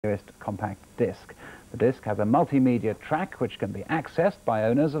compact disc. The disc has a multimedia track which can be accessed by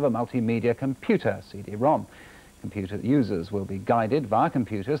owners of a multimedia computer, CD-ROM. Computer users will be guided via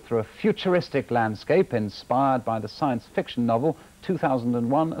computers through a futuristic landscape inspired by the science fiction novel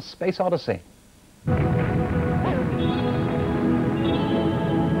 2001: A Space Odyssey.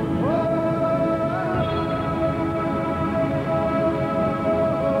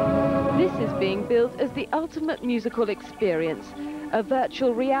 This is being built as the ultimate musical experience, a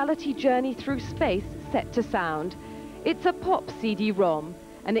virtual reality journey through space set to sound. It's a pop CD-ROM,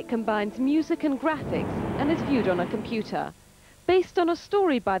 and it combines music and graphics and is viewed on a computer. Based on a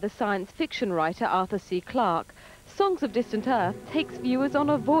story by the science fiction writer Arthur C. Clarke, Songs of Distant Earth takes viewers on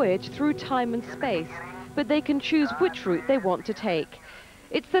a voyage through time and space, but they can choose which route they want to take.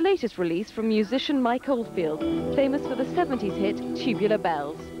 It's the latest release from musician Mike Oldfield, famous for the 70s hit Tubular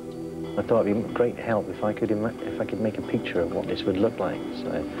Bells. I thought it'd be great help if I could make a picture of what this would look like. So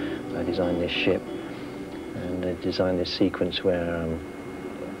I designed this ship, and I designed this sequence where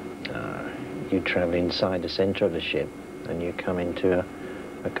you travel inside the center of the ship, and you come into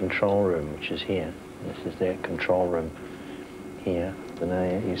a control room, which is here. This is their control room here. And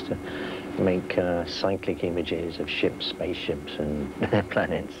I used to make cyclic images of ships, spaceships, and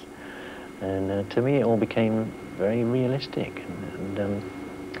planets. And to me, it all became very realistic. And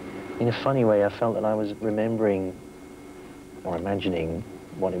in a funny way, I felt that I was remembering or imagining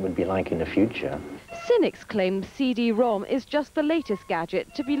what it would be like in the future. Cynics claim CD-ROM is just the latest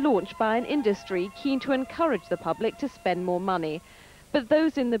gadget to be launched by an industry keen to encourage the public to spend more money. But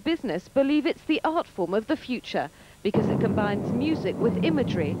those in the business believe it's the art form of the future because it combines music with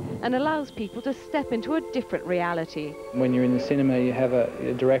imagery and allows people to step into a different reality. When you're in the cinema, you have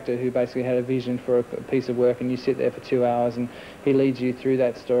a director who basically had a vision for a piece of work, and you sit there for 2 hours and he leads you through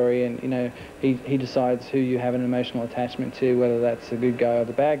that story, and he decides who you have an emotional attachment to, whether that's the good guy or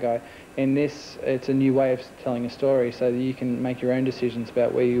the bad guy. In this, it's a new way of telling a story so that you can make your own decisions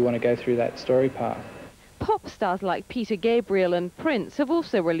about where you want to go through that story path. Pop stars like Peter Gabriel and Prince have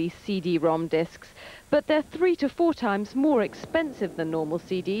also released CD-ROM discs, but they're 3 to 4 times more expensive than normal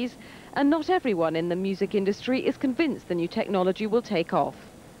CDs, and not everyone in the music industry is convinced the new technology will take off.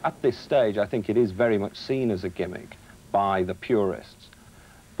 At this stage, I think it is very much seen as a gimmick by the purists,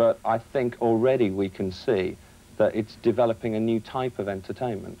 but I think already we can see that it's developing a new type of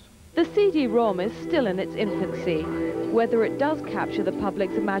entertainment. The CD-ROM is still in its infancy. Whether it does capture the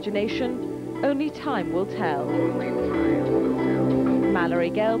public's imagination, only time will tell. Mallory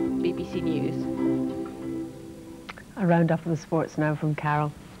Gelb, BBC News. A roundup of the sports now from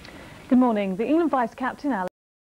Carol. Good morning. The England vice-captain